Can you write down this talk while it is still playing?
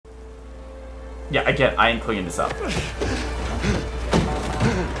Yeah, again, I ain't cleaning this up.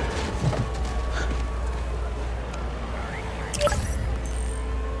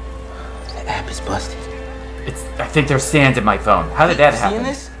 The app is busted. I think there's sand in my phone. How did that happen?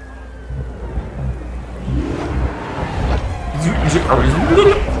 Seeing this?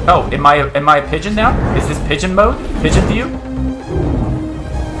 Oh, am I a pigeon now? Is this pigeon mode? Pigeon view?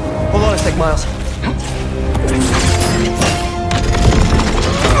 Hold on a sec, Miles.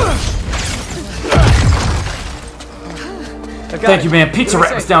 Thank you, man. Pizza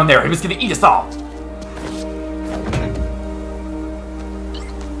Rat was down there. He was gonna eat us all.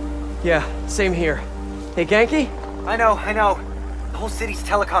 Yeah, same here. Hey, Genki? I know. The whole city's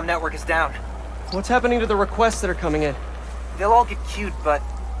telecom network is down. What's happening to the requests that are coming in? They'll all get queued, but...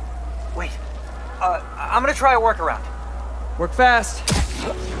 Wait. I'm gonna try a workaround. Work fast.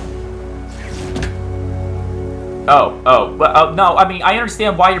 Well, no, I mean, I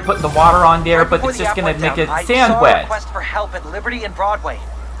understand why you're putting the water on there, but it's just gonna make it sand wet. I saw a request for help at Liberty and Broadway.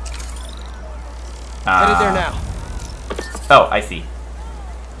 Headed there now. Oh, I see.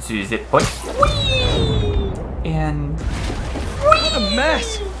 So is it push? And... What a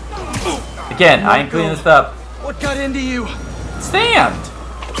mess! Again, I ain't cleaning this up. What got into you? Sand!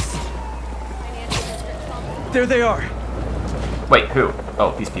 There they are. Wait, who?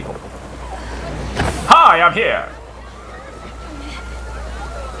 Oh, these people. Hi, I'm here!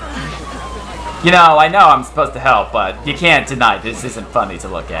 You know, I know I'm supposed to help, but you can't deny this isn't funny to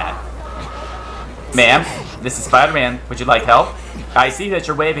look at. Ma'am, this is Spider-Man. Would you like help? I see that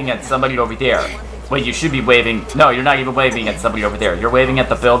you're waving at somebody over there. Wait, you should be waving... No, you're not even waving at somebody over there. You're waving at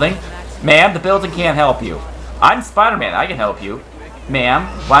the building? Ma'am, the building can't help you. I'm Spider-Man. I can help you. Ma'am,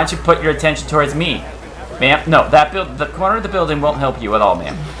 why don't you put your attention towards me? Ma'am, no, the corner of the building won't help you at all,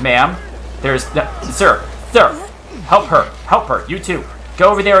 ma'am. Ma'am, there's... No, sir, help her, you too. Go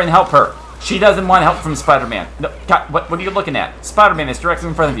over there and help her. She doesn't want help from Spider-Man. No, God, what are you looking at? Spider-Man is directly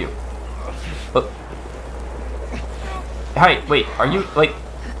in front of you. Hi, wait, are you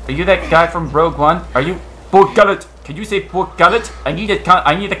that guy from Rogue One? Are you... Bullet? Can you say Bullet? I need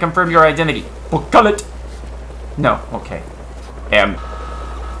to confirm your identity. Bullet? No, okay.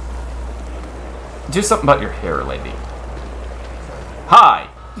 Do something about your hair, lady. Hi,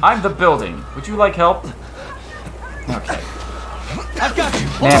 I'm the building. Would you like help? Okay. I've got you.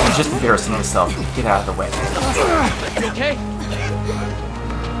 Man, you're just embarrassing yourself. Get out of the way. You okay?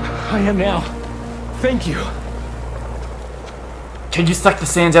 I am now. Thank you. Can you suck the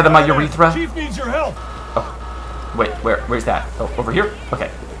sand out of my urethra? Chief needs your help. Oh, wait, where's that? Oh, over here?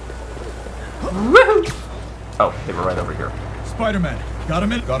 Okay. Woohoo! Oh, they were right over here. Spider-Man, got a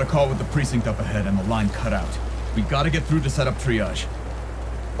minute? Got a call with the precinct up ahead and the line cut out. We gotta get through to set up triage.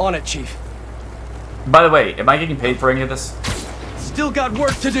 On it, Chief. By the way, am I getting paid for any of this? Still got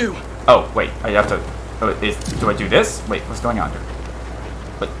work to do. Oh, wait, I have to... Oh, do I do this? Wait, what's going on here?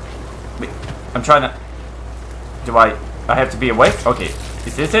 Wait, I'm trying to... Do I have to be awake? Okay,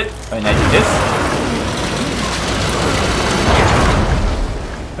 is this it? And I do this?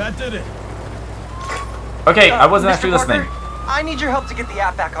 That did it. Okay, I wasn't Mr. actually Parker, listening. I need your help to get the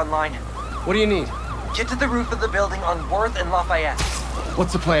app back online. What do you need? Get to the roof of the building on Worth and Lafayette.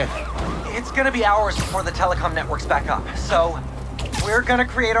 What's the plan? It's gonna be hours before the telecom network's back up, so we're gonna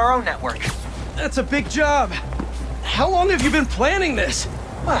create our own network. That's a big job. How long have you been planning this?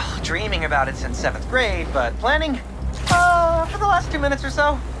 Well, dreaming about it since 7th grade, but planning, for the last 2 minutes or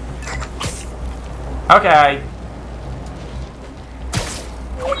so. Okay.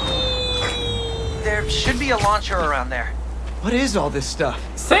 There should be a launcher around there. What is all this stuff?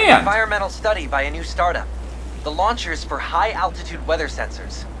 Sand! Environmental study by a new startup. The launcher's for high-altitude weather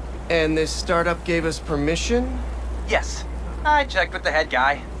sensors. And this startup gave us permission? Yes. I checked with the head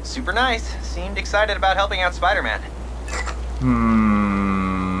guy. Super nice. Seemed excited about helping out Spider-Man.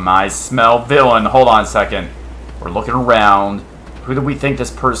 I smell villain. Hold on a second. We're looking around. Who do we think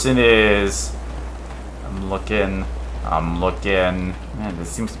this person is? I'm looking. Man, there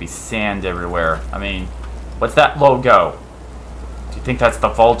seems to be sand everywhere. I mean, what's that logo? Do you think that's the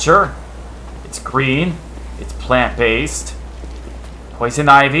Vulture? It's green. It's plant-based. Poison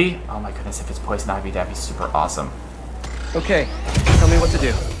ivy. Oh my goodness, if it's poison ivy, that'd be super awesome. Okay, tell me what to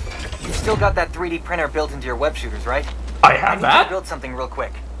do. You still got that 3D printer built into your web shooters, right? I have I need that? to build something real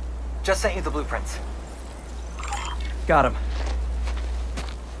quick. Just sent you the blueprints. Got him.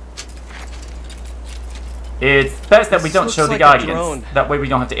 It's best that we don't looks show the like a audience. drone. That way we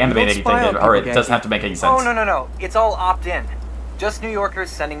don't have to animate don't spy anything, on or it people, doesn't Genki. have to make any sense. Oh, no. It's all opt-in. Just New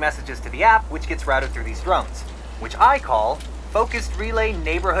Yorkers sending messages to the app, which gets routed through these drones, which I call Focused Relay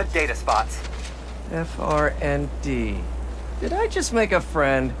Neighborhood Data Spots. FRND. Did I just make a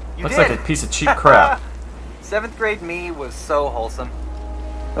friend? You Looks did. like a piece of cheap crap. 7th grade me was so wholesome.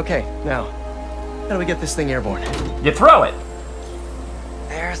 Okay, now, how do we get this thing airborne? You throw it.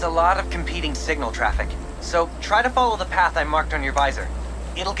 There's a lot of competing signal traffic, so try to follow the path I marked on your visor.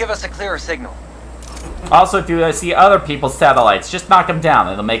 It'll give us a clearer signal. Also, if you see other people's satellites, just knock them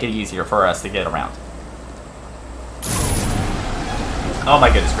down. It'll make it easier for us to get around. Oh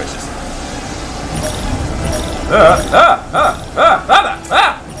my goodness gracious.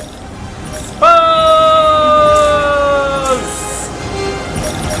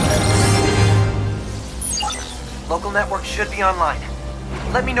 Local network should be online.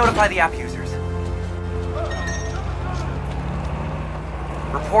 Let me notify the app users.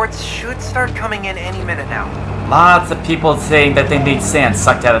 Reports should start coming in any minute now. Lots of people saying that they need sand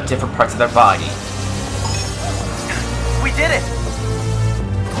sucked out of different parts of their body. We did it!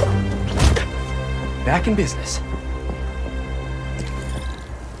 Back in business.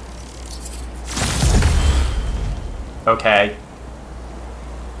 Okay.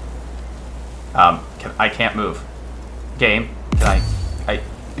 I can't move. Game,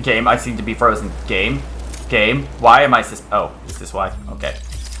 Game, I seem to be frozen. Game, why am I oh, is this why? Okay.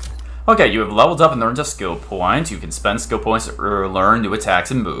 Okay, you have leveled up and earned a skill point. You can spend skill points to learn new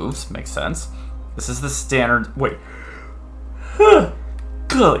attacks and moves. Makes sense. This is the standard, wait.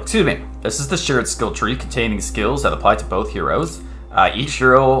 Excuse me. This is the shared skill tree containing skills that apply to both heroes. Each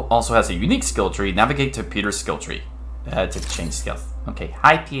hero also has a unique skill tree. Navigate to Peter's skill tree to change skills. Okay,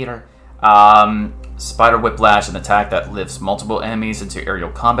 hi Peter. Spider Whiplash, an attack that lifts multiple enemies into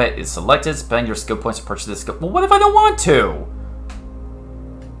aerial combat, is selected. Spend your skill points to purchase this skill. Well, what if I don't want to?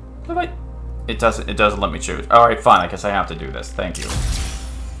 What if It doesn't let me choose. Alright, fine, I guess I have to do this. Thank you.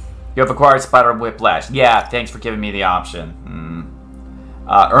 You have acquired Spider Whiplash. Yeah, thanks for giving me the option.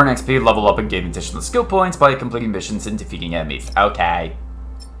 Earn XP, level up, and gain additional skill points by completing missions and defeating enemies. Okay.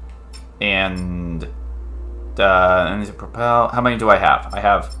 And to propel. How many do I have? I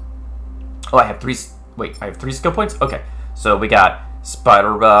have 3. Wait, I have 3 skill points? Okay. So we got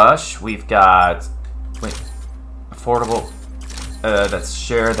Spider Rush. We've got. Wait. Affordable. That's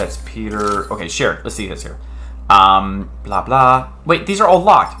Share. That's Peter. Okay, Share. Let's see this here. Blah, blah. Wait, these are all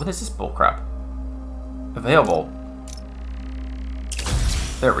locked. What is this bullcrap? Available.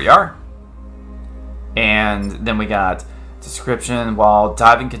 There we are. And then we got description. While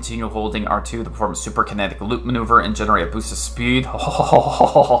diving, continue holding R2 to perform a super kinetic loop maneuver and generate a boost of speed.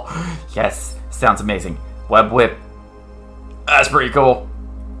 Oh, yes, sounds amazing. Web whip. That's pretty cool.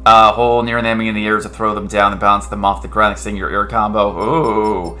 Hold near an enemy in the air to throw them down and bounce them off the ground, extending your air combo.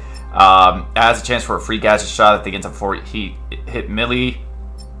 Ooh. Adds a chance for a free gadget shot at the end before he hit melee.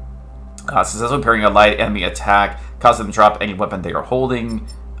 Successfully parrying a light enemy attack, causes them to drop any weapon they are holding.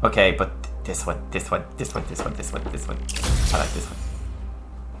 Okay, but this one. I like this one.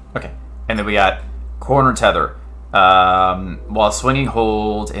 Okay, and then we got corner tether. While swinging,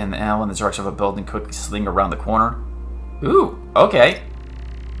 hold and L in the direction of a building, quickly sling around the corner. Ooh, okay.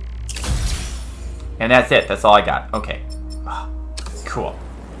 And that's it. That's all I got. Okay. Cool.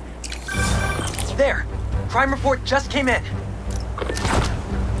 There! Crime report just came in.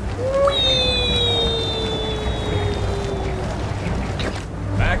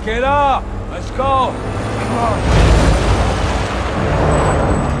 Back it up! Let's go! Come on.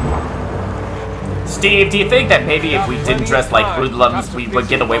 Steve, do you think that maybe if we didn't dress like hoodlums, we would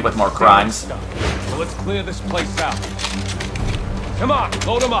get away with more crimes? So let's clear this place out. Come on,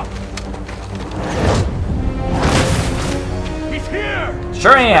 load him up! He's here!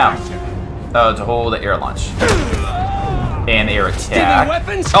 Sure am! To hold the air launch. And air attack.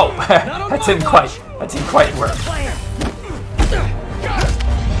 Weapons? Oh, that didn't quite work.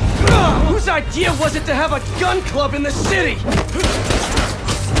 Whose idea was it to have a gun club in the city?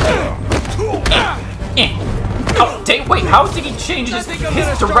 Oh, wait, how did he change his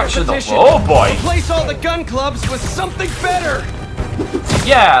direction though? Petition. Oh boy. Replace all the gun clubs with something better.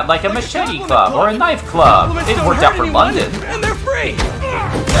 Yeah, like a machete club or a knife club. Compliments It don't worked hurt out for anyone, London. and they're free.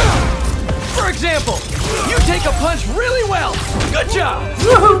 For example, you take a punch really well. Good job.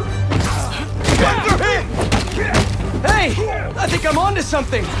 Hey, I think I'm onto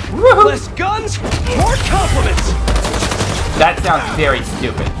something. Less guns, more compliments. That sounds very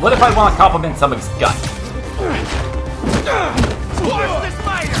stupid. What if I want to compliment somebody's gun?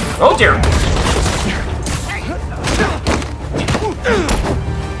 Oh dear.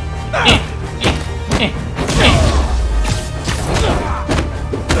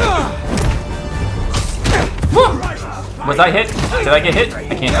 Was I hit? Did I get hit?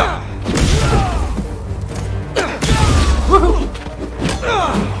 I can't tell.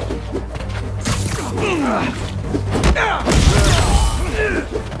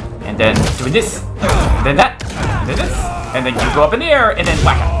 then doing this, and then that, and then this, and then you go up in the air, and then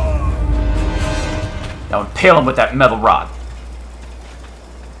whack him. Now impale him with that metal rod.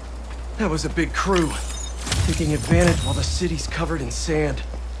 That was a big crew, taking advantage while the city's covered in sand.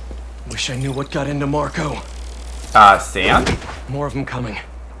 Wish I knew what got into Marco. Sand? More of them coming.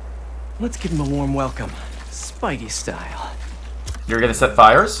 Let's give him a warm welcome, Spidey style. You're gonna set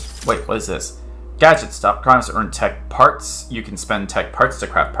fires? Wait, what is this? Gadget stop crimes to earn tech parts. You can spend tech parts to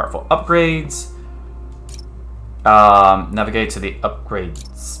craft powerful upgrades. Navigate to the upgrade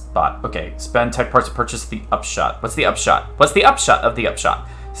spot. Okay, spend tech parts to purchase the upshot. What's the upshot? What's the upshot of the upshot?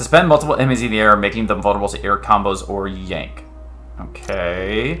 Suspend multiple enemies in the air, making them vulnerable to air combos or yank.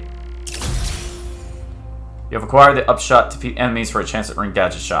 Okay. You have acquired the upshot to defeat enemies for a chance to earn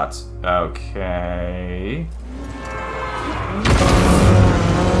gadget shots. Okay.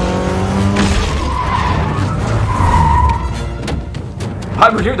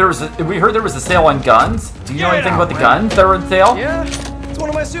 We heard there was a sale on guns. Do you know anything about the guns that were on sale? Yeah, it's one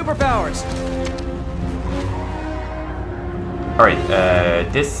of my superpowers. Alright,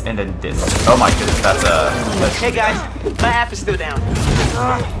 this and then this. Oh my goodness, that's Hey guys, my app is still down.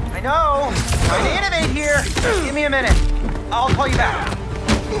 I know. Trying to innovate here. Give me a minute. I'll call you back.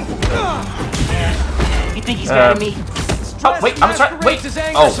 You think he's mad at me? Oh wait, I'm trying. Wait.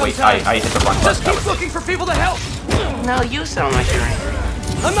 Oh wait, I hit the wrong Just button. keep looking for people to help. No, you sound like you're angry.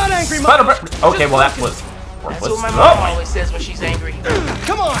 I'm not angry, Spider Mom. Okay, well that was That's worthless. what my mom always says when she's angry.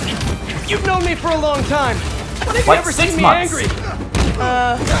 Come on. You've known me for a long time. When have you Like ever 6 seen me months. angry?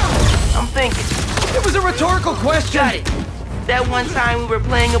 I'm thinking. It was a rhetorical question. Got it. That one time we were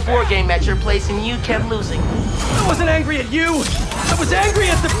playing a board game at your place and you kept losing. I wasn't angry at you. I was angry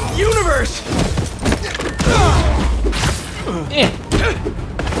at the universe.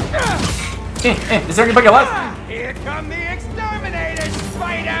 Is there anybody alive? Here come the exterminators,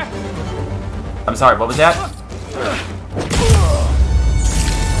 Spider! I'm sorry, what was that?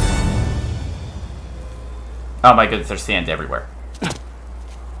 Oh my goodness, there's sand everywhere.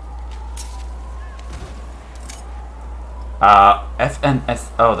 FNS.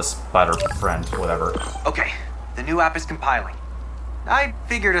 Oh, the spider friend, whatever. Okay, the new app is compiling. I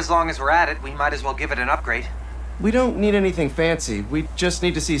figured as long as we're at it, we might as well give it an upgrade. We don't need anything fancy. We just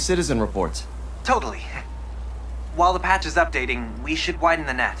need to see citizen reports. Totally. While the patch is updating, we should widen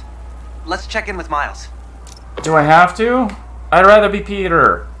the net. Let's check in with Miles. Do I have to? I'd rather be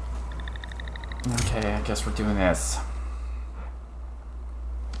Peter. Okay, I guess we're doing this.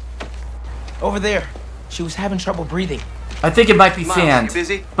 Over there. She was having trouble breathing. I think it might be Miles, sand, you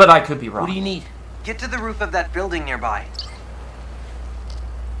busy? but I could be wrong. What do you need? Get to the roof of that building nearby.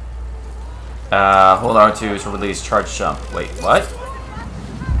 Hold R2 to release charge jump. Wait, what?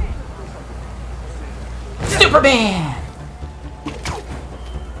 Superman!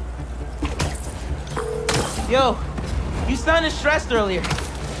 Yo, you sounded stressed earlier.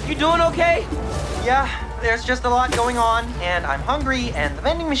 You doing okay? Yeah, there's just a lot going on, and I'm hungry, and the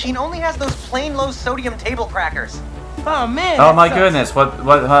vending machine only has those plain low-sodium table crackers. Oh man. Oh that my sucks. goodness, what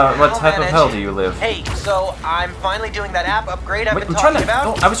I'll type of manage. hell do you live? Hey, so I'm finally doing that app upgrade I've Wait, been I'm trying talking to-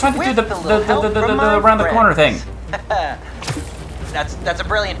 about. oh, I was trying to do with the little help from my around the corner thing. friends. That's a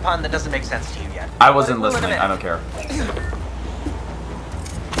brilliant pun that doesn't make sense to you yet. I wasn't But it will in a listening, I minute. don't care.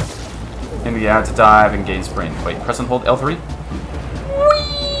 And we have to dive and gain sprint. Wait, press and hold L3?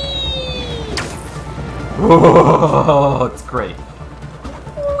 Whoa, it's great.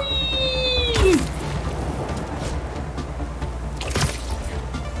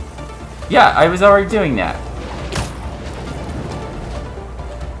 Yeah, I was already doing that.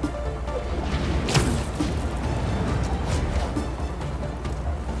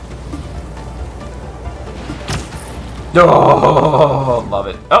 Oh, love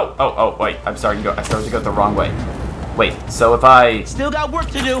it. Oh, wait, I started to go the wrong way. Wait, so if I... Still got work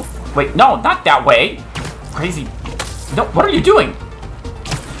to do. Wait, no, not that way. Crazy. No, what are you doing?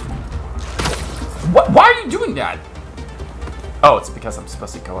 What? Why are you doing that? Oh, it's because I'm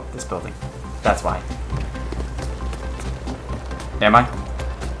supposed to go up this building. That's why. Am I?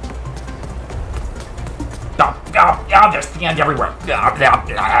 Oh, there's sand everywhere.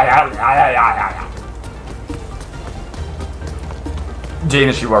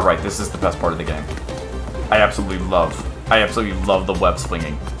 Danish, you are right. This is the best part of the game. I absolutely love the web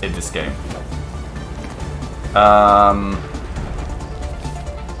swinging in this game.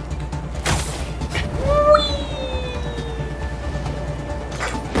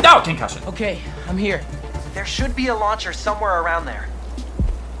 No, concussion. Okay, I'm here. There should be a launcher somewhere around there.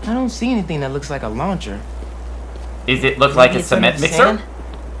 I don't see anything that looks like a launcher. Is it look like a Maybe it's under cement the mixer? sand?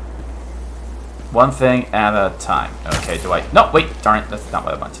 One thing at a time. Okay, do I... No, wait, darn it. That's not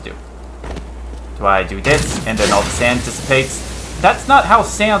what I want to do. Do I do this, and then all the sand dissipates? That's not how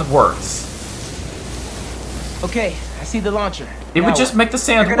sand works. Okay, I see the launcher. It would just make the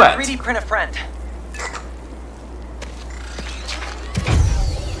sand You're wet. gonna 3D print a friend.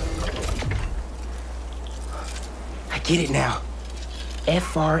 I get it now.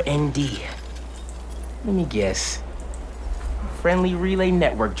 FRND. Let me guess. Friendly relay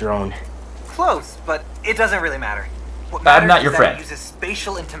network drone. Close, but it doesn't really matter. What I'm matters not your is friend. that it uses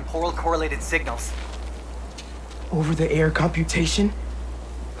spatial and temporal correlated signals. Over-the-air computation?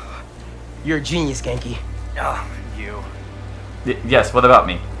 You're a genius, Genki. Oh, you. Yes, what about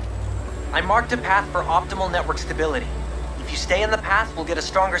me? I marked a path for optimal network stability. If you stay in the path, we'll get a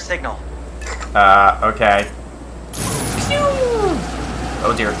stronger signal. Okay.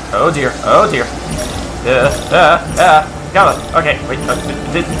 Oh dear, oh dear, oh dear. Got it. Okay, wait,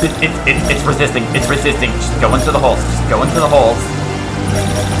 it's resisting, it's resisting. Just go into the holes, just go into the holes.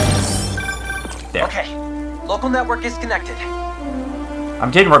 There. Okay, local network is connected.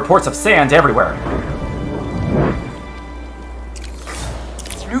 I'm getting reports of sand everywhere.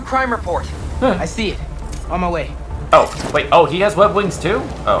 New crime report. I see it. On my way. Oh, wait, oh, he has web wings too?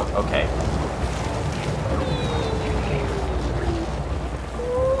 Oh, okay.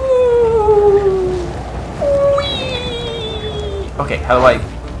 Okay, how do I...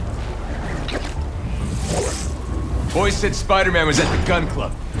 Boys said Spider-Man was at the gun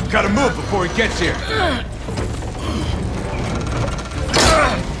club. Gotta move before he gets here.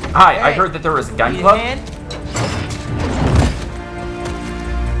 Hi, I heard that there was a gun club.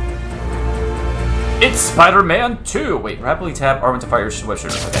 It's Spider-Man 2! Wait, rapidly tap R1 to fire swift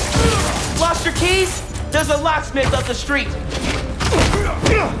shooter. Okay. Lost your keys? There's a locksmith up the street.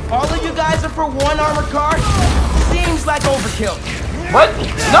 All of you guys are for one armored car? Seems like overkill. What?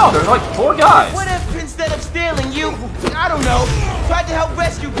 No, there's like 4 guys. What if instead of stealing you, I don't know, tried to help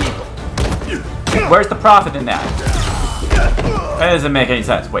rescue people? Where's the profit in that? That doesn't make any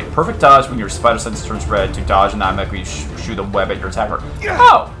sense. Wait, perfect dodge when your spider sense turns red to dodge and automatically shoot a web at your attacker.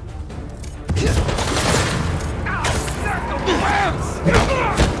 Oh!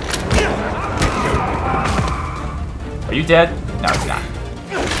 Are you dead? No, he's not.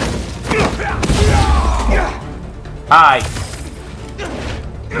 Hi.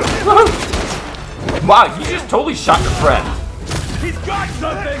 Wow, you just totally shot your friend. He's got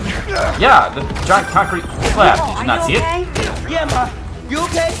something! Yeah, the giant concrete slab. Did you not see it? Yeah, Ma. You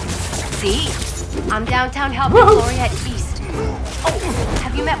okay? See? I'm downtown helping Gloria at East. Oh,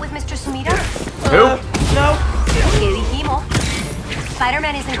 have you met with Mr. Sumida? Who? No. Que dijimos.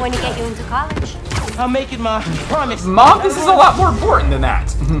 Spider-Man isn't going to get you into college. I'll make it, Ma. Promise. Mom, this is a lot more important than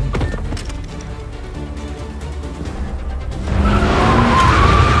that.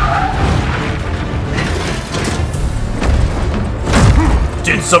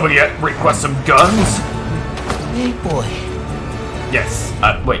 Did somebody request some guns? Hey, boy. Yes.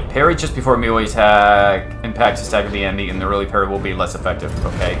 Wait, parry just before melee attack impacts the stack of the enemy, and the early parry will be less effective.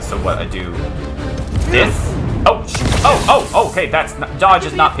 Okay, so what I do? This? Oh, oh, okay, that's not, dodge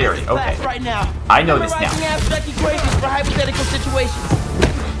is not parry. Okay. Right now. I know this now. Abstract equations for hypothetical situations.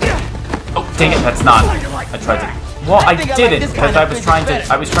 Oh, dang it, that's not. I tried to. Well, I didn't because I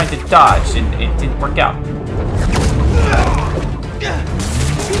was trying to dodge and it didn't work out.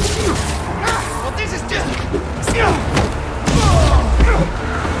 Well, this is just...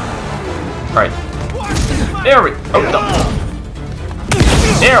 Alright. There we oh no.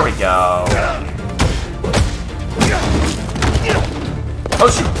 There we go. Oh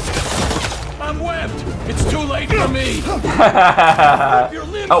shoot. I'm webbed! It's too late for me!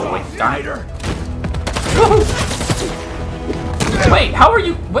 Oh wait, darn it. Wait, how are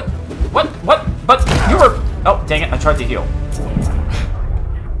you what? But you were oh dang it, I tried to heal.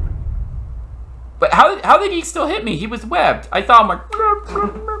 But how did he still hit me? He was webbed. I thought I'm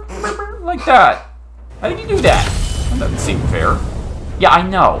like that. How did you do that? That doesn't seem fair. Yeah, I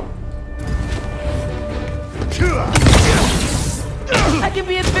know. I can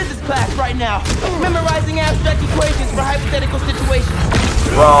be in business class right now, memorizing abstract equations for hypothetical situations.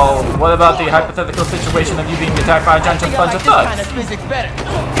 Well, what about the hypothetical situation of you being attacked by a giant bunch of thugs? I like this kind of physics better.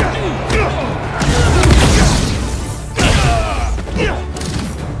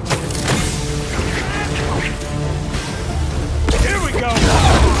 Here we go!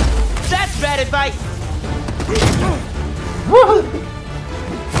 That's bad advice. Woohoo!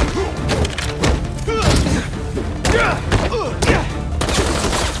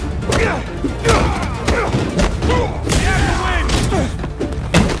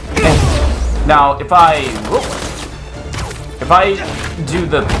 Now, if If I do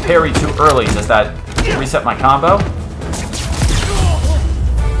the parry too early, does that reset my combo?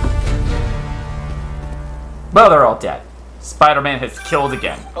 Well, they're all dead. Spider-Man has killed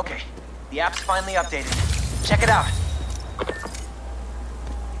again. Okay, the app's finally updated. Check it out.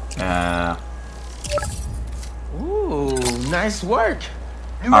 Ooh, nice work.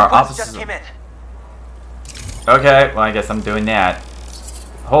 New Our request offices just came in. Okay, well, I guess I'm doing that.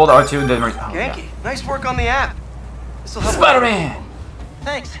 Hold R2 and then... Oh, Yankee, nice work on the app. This'll help. Spider-Man!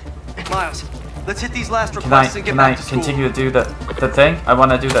 Thanks. Miles, let's hit these last Can I, requests and get back to school. continue to do the thing? I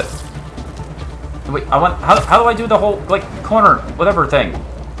want to do the... Wait, I want... How do I do the whole, like, corner, whatever thing?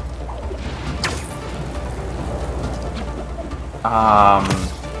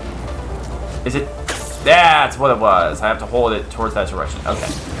 Is it... That's what it was. I have to hold it towards that direction. Okay.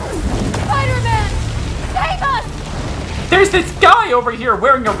 Spider-Man! Save us! There's this guy over here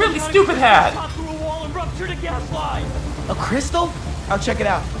wearing a really stupid hat! Through a wall and ruptured a gas line. A crystal? I'll check it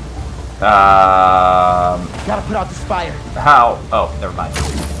out. Gotta put out this fire. How? Oh, never mind.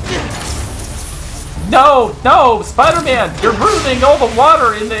 No! No! Spider-Man! You're ruining all the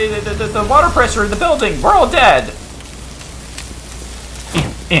water in the water pressure in the building! We're all dead!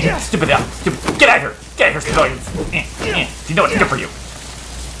 Stupid! Get out of here! Get out of here, civilians! You know what's good for you?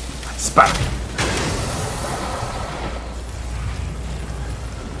 Spider-Man.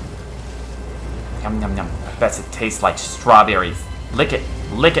 Yum, yum, yum. I bet it tastes like strawberries. Lick it.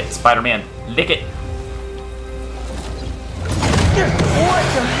 Lick it, Spider-Man. Lick it. What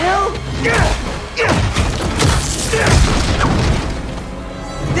the hell?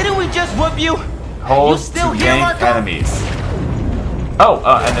 Didn't we just whoop you? Hold You still to here, yank Marco? enemies. Oh,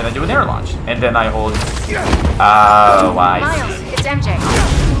 and then I do an air launch. And then I hold... why? Miles, it's MJ.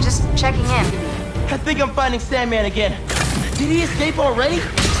 Just checking in. I think I'm finding Sandman again. Did he escape already?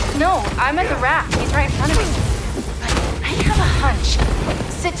 No, I'm at the raft. He's right in front of me. But I have a hunch.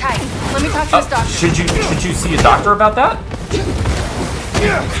 Sit tight. Let me talk to his doctor. Should you see a doctor about that?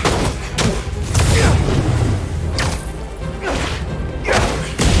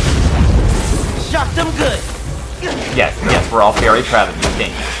 Shocked him good. Yes, we're all very proud of you,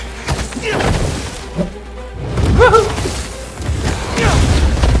 thank you. Woohoo!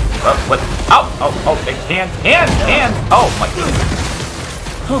 What? Oh, hands! Oh my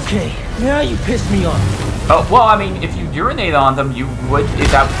goodness. Okay, now you pissed me off. Oh, well, I mean, if you urinate on them, you would,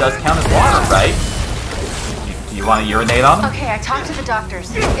 that does count as water, right? Do you want to urinate on them? Okay, I talked to the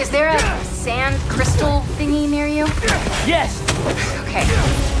doctors. Is there a sand crystal thingy near you? Yes. Okay.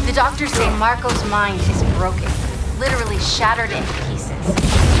 The doctors say Marco's mind is broken. Literally shattered into pieces.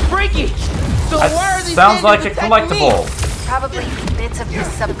 Freaky. So That why are these sounds like a bandits attacking me? collectible. Probably bits of his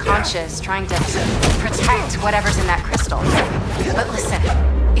subconscious trying to protect whatever's in that crystal. But listen,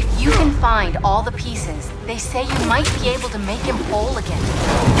 if you can find all the pieces, they say you might be able to make him whole again.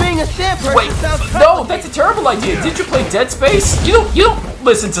 Being a sand person Wait, sounds no, complicated. that's a terrible idea. Did you play Dead Space? You don't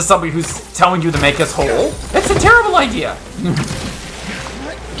listen to somebody who's telling you to make us whole. That's a terrible idea.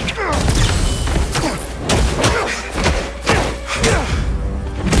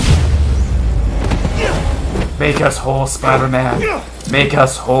 Make us whole, Spider-Man. Make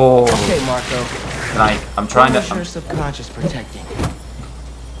us whole. Okay, Marco. And I'm trying What to. is your subconscious protecting?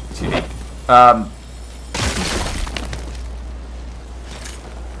 Excuse me.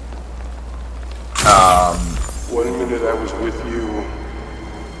 One minute I was with you,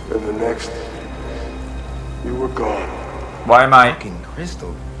 and the next, you were gone. Why am I? Fucking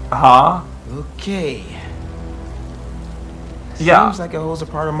crystal. Huh? Okay. Yeah. Seems like it holds a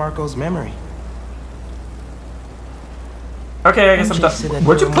part of Marco's memory. Okay, I guess I'm MJ said done. that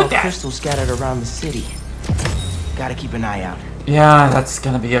Where'd you there were put more that? crystals scattered around the city. Gotta keep an eye out. Yeah, that's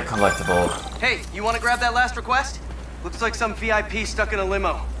gonna be a collectible. Hey, you want to grab that last request? Looks like some VIP stuck in a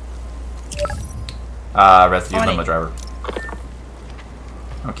limo. Rescue On limo it. driver.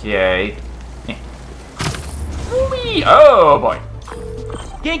 Okay. Whee! Oh boy.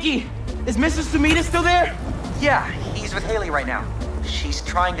 Yankee, is Mr. Sumida still there? Yeah, he's with Haley right now. She's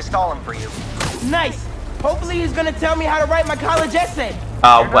trying to stall him for you. Nice. Hopefully he's gonna tell me how to write my college essay. You're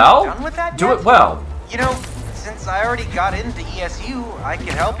not Well, done with that do yet? it well. You know, since I already got into ESU, I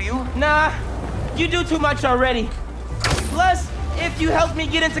can help you. Nah, you do too much already. Plus, if you helped me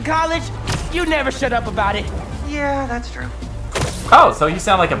get into college, you never shut up about it. Yeah, that's true. Oh, so you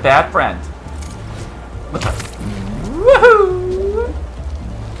sound like a bad friend. What the? Woohoo!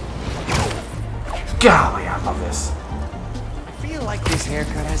 Golly, I love this. I feel like this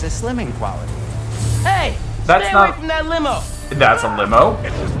haircut has a slimming quality. Hey, That's stay not- away from that limo. That's a limo.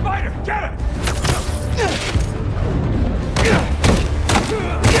 It's a spider! Get him!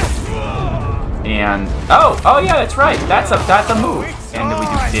 And oh yeah, that's right. That's a move. And then we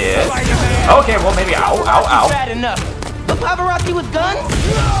do this. Okay, well maybe ow. Bad enough. The paparazzi with guns?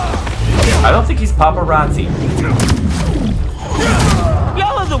 I don't think he's paparazzi.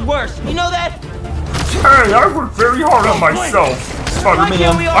 Y'all are the worst. You know that? Hey, I work very hard on myself, Why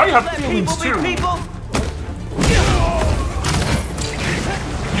can't we Spider-Man. all I have let feelings people too. be people?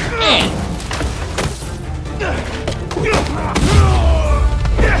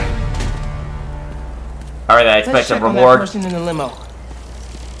 All right, I expect Let's a check on that reward. person in the limo.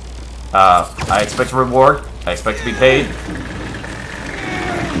 I expect a reward. I expect to be paid.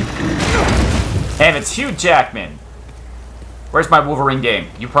 And it's Hugh Jackman. Where's my Wolverine game?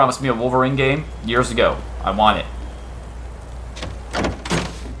 You promised me a Wolverine game years ago. I want it.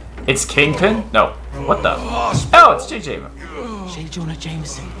 It's Kingpin? No. What the? Oh, it's JJ. J. Jonah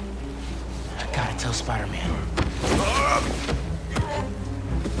Jameson. I gotta tell Spider-Man.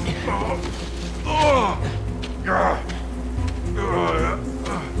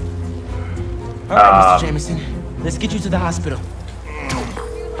 Alright, Mr. Jameson. Let's get you to the hospital.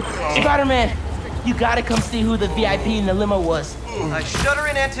 Spider-Man, you gotta come see who the VIP in the limo was. I shudder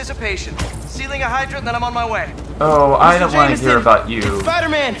in anticipation. Sealing a hydrant, then I'm on my way. Oh, I don't want to Jameson, hear about you. it's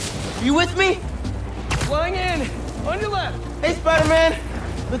Spider-Man, you with me? Flying in. On your left. Hey, Spider-Man,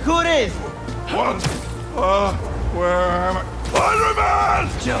 look who it is. What? Where am I? Spider-Man!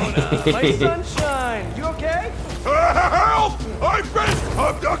 Jonah, my sunshine. You okay? Help! I've been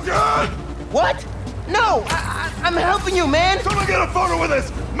abducted! What? No, I'm helping you, man. Someone get a photo with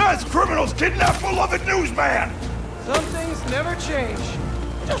this! Mass criminals kidnap beloved newsman! Some things never change.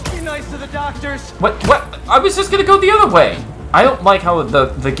 Just be nice to the doctors. What? I was just gonna go the other way. I don't like how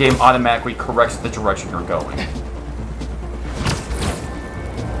the game automatically corrects the direction you're going.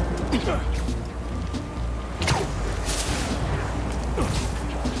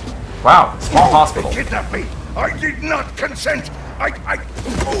 Wow, small hospital. They kidnapped me! I did not consent!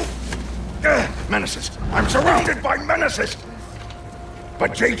 Menaces! I'm surrounded by menaces!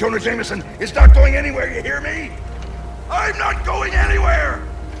 But J. Jonah Jameson is not going anywhere, you hear me? I'm not going anywhere!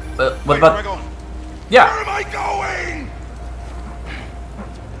 What Wait, about? where am I going? Yeah. Where am I going?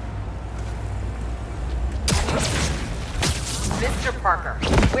 Mr. Parker,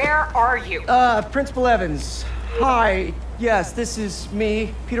 where are you? Principal Evans. Hi. Yes, this is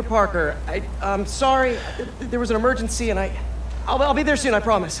me, Peter Parker. I'm sorry. There was an emergency, and I'll be there soon. I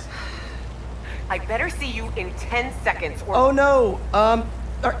promise. I better see you in 10 seconds or... Oh no.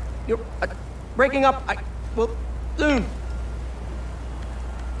 You're breaking up. Well, soon.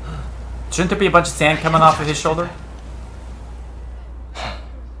 Shouldn't there be a bunch of sand coming off of his shoulder?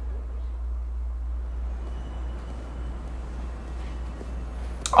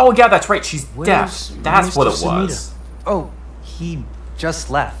 Oh yeah, that's right. She's deaf. That's what it was. Oh, he just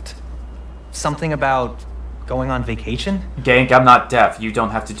left. Something about going on vacation? Gank, I'm not deaf. You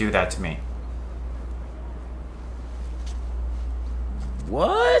don't have to do that to me.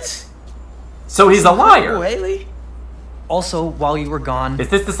 What? So he's a liar. Oh, Haley? Also, while you were gone... Is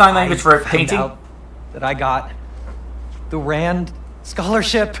this the sign language for I found painting? out that I got the Rand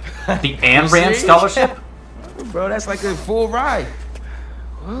scholarship. The Ayn Rand scholarship? Bro, that's like a full ride.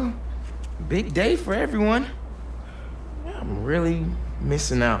 Well, big day for everyone. I'm really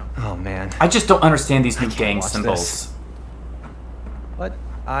missing out. Oh, man. I just don't understand these new gang watch symbols. this. But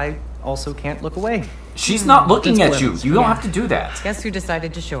I also can't look away. She's not looking at you. Evans. You don't have to do that. Guess who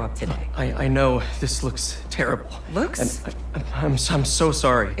decided to show up today? I know this looks terrible. Looks? And I'm so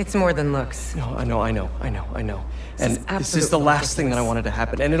sorry. It's more than looks. No, I know. And is this is the absolutely last thing that I wanted to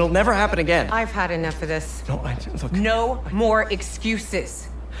happen, and it'll never happen again. I've had enough of this. No, look. No more excuses.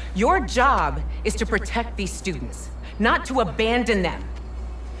 Your job is to protect these students, not to abandon them.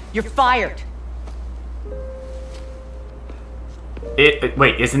 You're fired.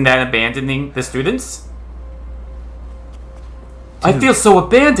 Wait, isn't that abandoning the students? I feel so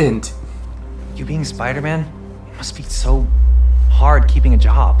abandoned. You being Spider-Man, it must be so hard keeping a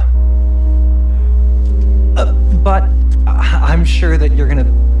job. But I'm sure that you're gonna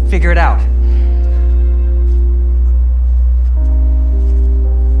figure it out.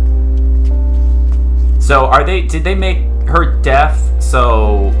 So did they make her deaf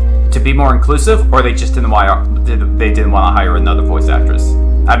so to be more inclusive, or they just didn't want to hire another voice actress?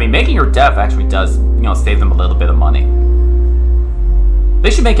 I mean, making her deaf actually does, save them a little bit of money. They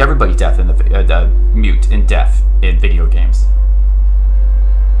should make everybody deaf in the mute and deaf in video games.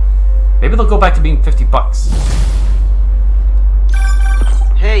 Maybe they'll go back to being $50.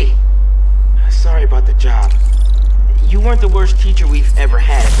 Hey, sorry about the job. You weren't the worst teacher we've ever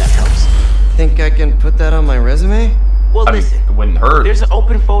had, if that helps. Think I can put that on my resume? Well, I mean, listen. it wouldn't hurt. There's an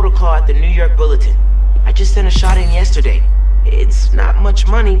open photo call at the New York Bulletin. I just sent a shot in yesterday. It's not much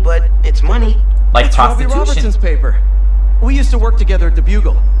money, but it's money. Like It's Robbie prostitution. Robertson's paper. We used to work together at the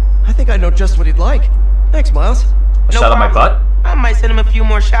Bugle. I think I know just what he'd like. Thanks, Miles. A shot on my butt? I might send him a few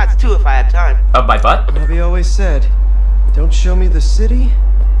more shots too if I have time. Of my butt? Robbie always said, don't show me the city,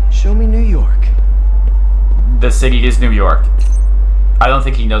 show me New York. The city is New York. I don't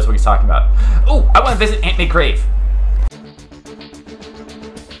think he knows what he's talking about. Oh, I want to visit Aunt May grave.